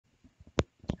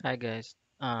Hi guys.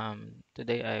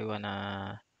 Today I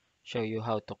wanna show you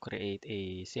how to create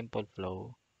a simple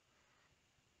flow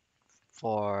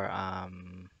for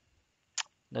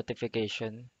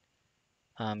notification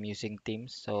using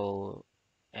Teams. So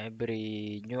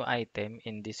every new item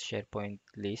in this SharePoint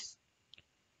list,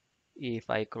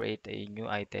 if I create a new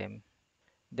item,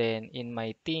 then in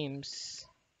my Teams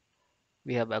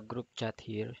we have a group chat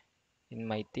here. In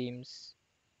my Teams,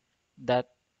 that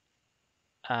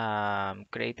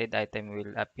created item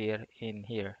will appear in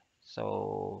here.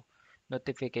 So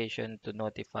notification to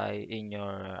notify in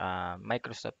your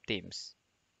Microsoft Teams.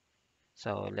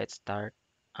 So let's start.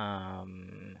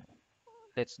 Um,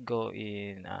 let's go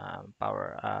in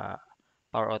Power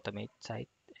Automate site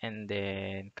and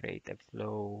then create a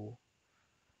flow.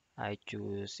 I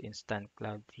choose Instant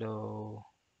Cloud Flow,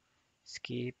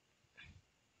 skip,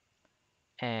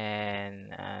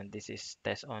 and this is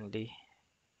test only.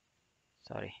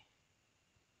 Sorry,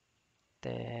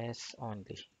 test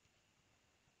only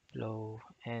flow,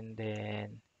 and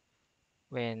then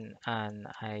when an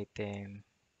item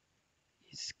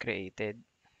is created,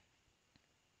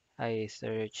 I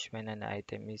search when an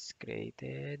item is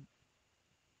created.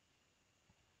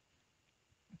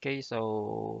 Okay,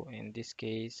 so in this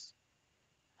case,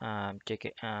 check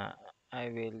it. I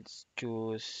will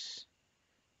choose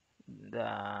the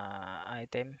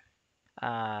item,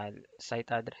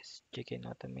 site address, chicken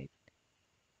automate,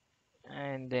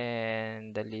 and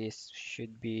then the list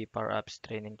should be Power Apps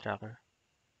Training Tracker.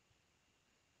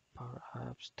 Power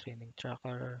Apps Training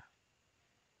Tracker,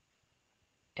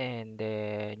 and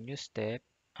then new step,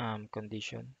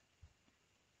 condition,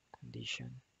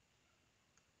 condition,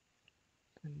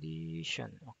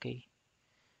 condition. Okay,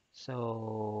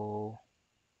 so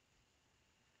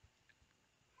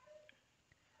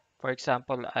for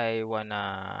example, I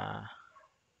wanna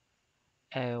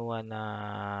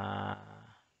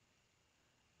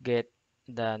get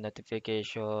the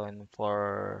notification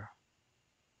for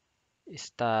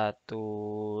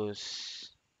status.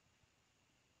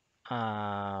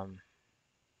 Um,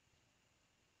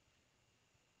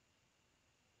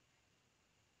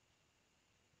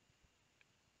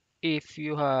 if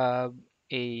you have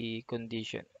a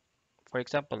condition, for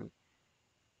example,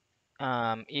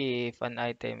 if an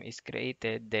item is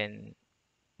created, then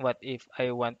what if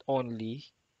I want only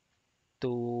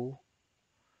to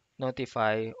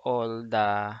notify all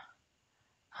the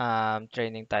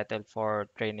training title for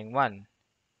training 1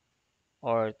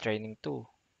 or training 2?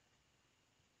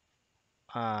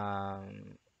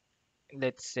 Um,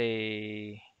 let's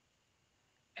say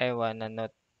I want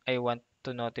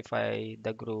to notify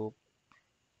the group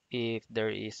if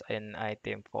there is an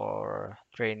item for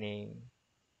training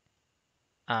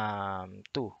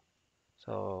 2.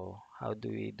 So how do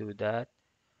we do that?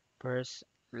 First,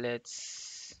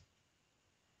 let's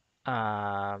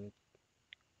um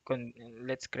con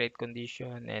let's create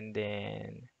condition, and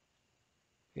then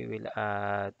we will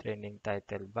add training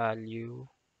title value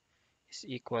is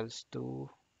equals to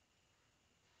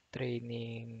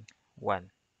training 1.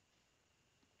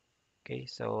 Okay,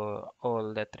 so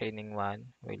all the training 1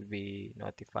 will be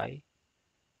notified,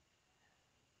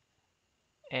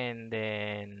 and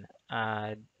then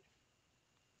add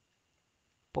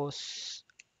post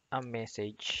a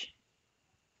message,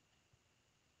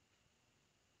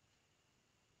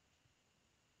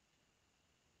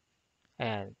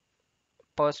 and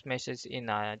post message in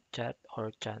a chat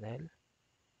or channel,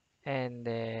 and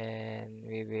then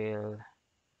we will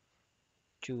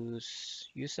choose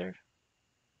user,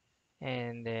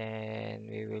 and then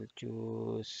we will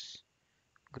choose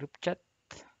group chat,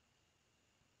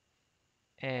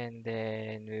 and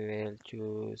then we will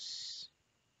choose,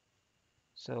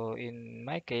 so in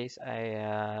my case I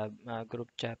have a group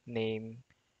chat name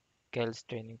Kel's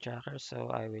training tracker, so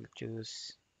I will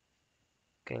choose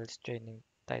Kel's training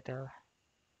title.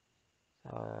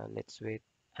 Let's wait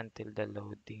until the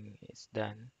loading is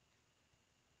done.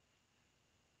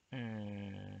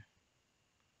 mm,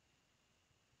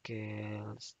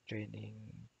 Kel's training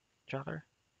tracker,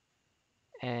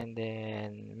 and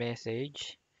then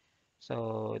message,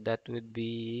 so that would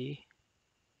be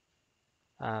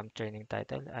training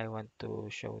title. I want to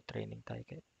show training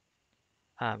title.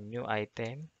 New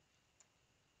item,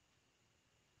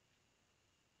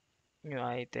 new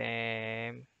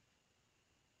item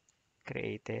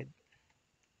created.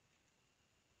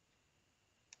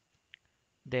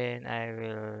 Then I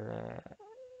will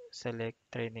select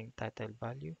training title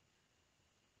value.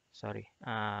 Sorry,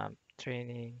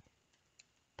 training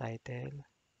title.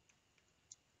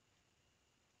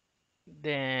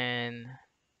 Then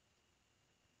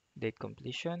date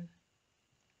completion,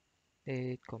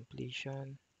 date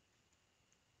completion,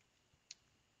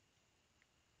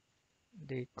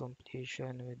 Date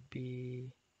completion would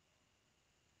be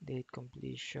date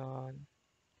completion,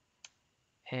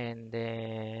 and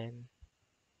then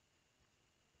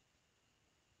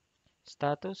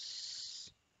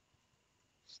status,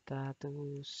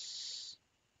 status,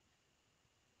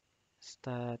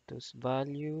 status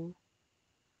value,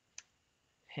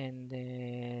 and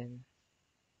then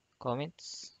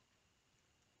comments,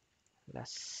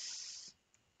 last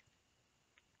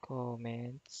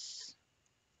comments.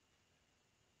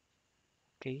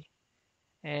 Okay.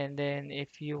 And then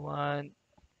if you want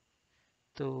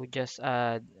to just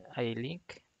add a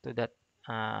link to that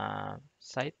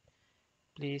site,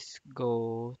 please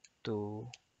go to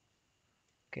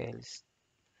Kel's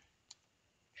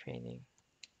training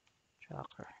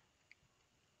tracker.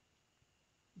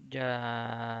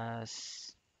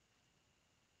 Just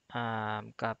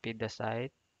copy the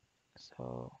site.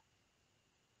 So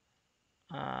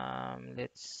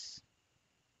let's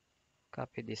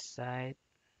copy this site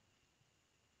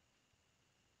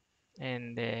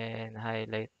and then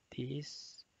highlight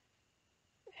this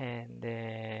and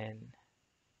then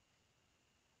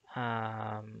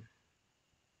um,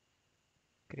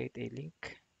 create a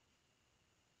link.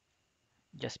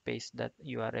 Just paste that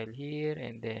URL here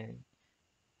and then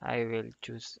I will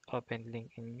choose open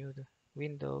link in new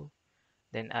window,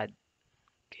 then add.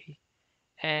 Okay.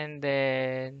 And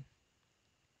then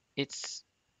it's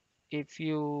if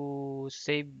you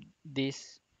save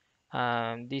this,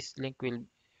 this link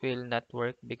will not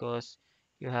work because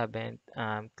you haven't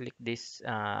clicked this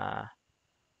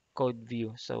code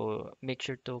view. So make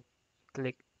sure to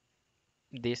click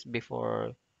this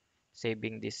before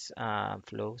saving this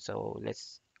flow. So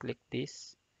let's click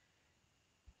this.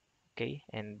 Okay,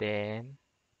 and then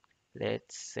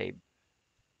let's save.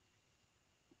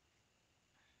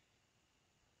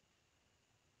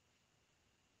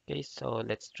 Okay, so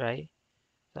let's try.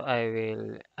 So I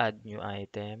will add new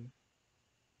item,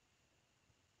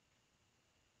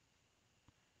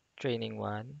 training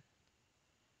one,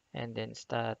 and then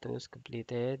status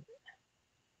completed,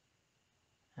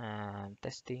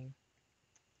 testing,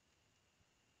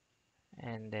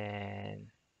 and then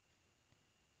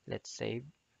let's save.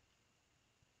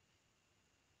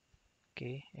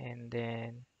 Okay, and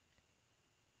then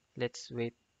let's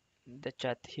wait the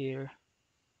chat here.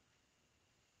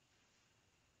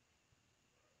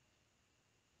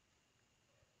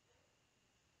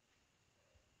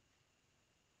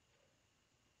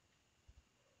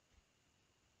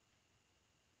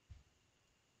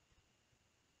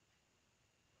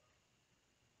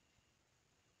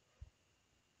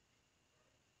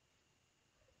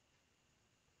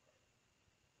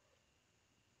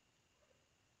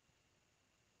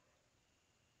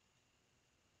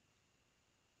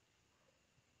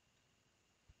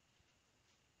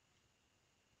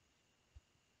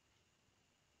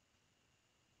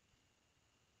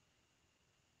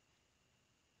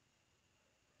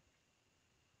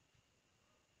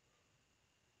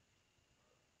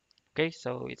 Okay,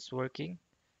 so it's working.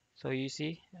 So you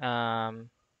see,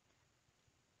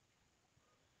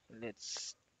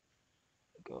 let's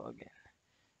go again.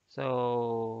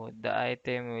 So the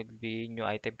item will be new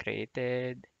item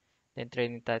created, then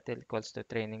training title equals to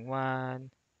training one.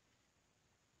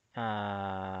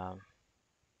 Um,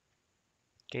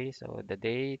 okay, so the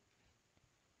date,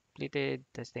 completed,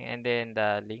 testing, and then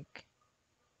the link.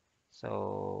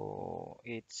 So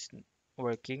it's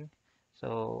working.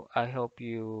 So I hope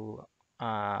you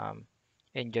um,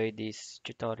 enjoy this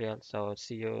tutorial. So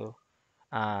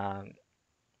um,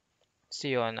 see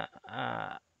you on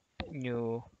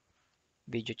new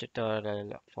video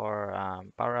tutorial for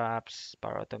Power Apps,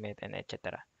 Power Automate, and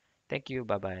etc. Thank you.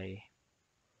 Bye bye.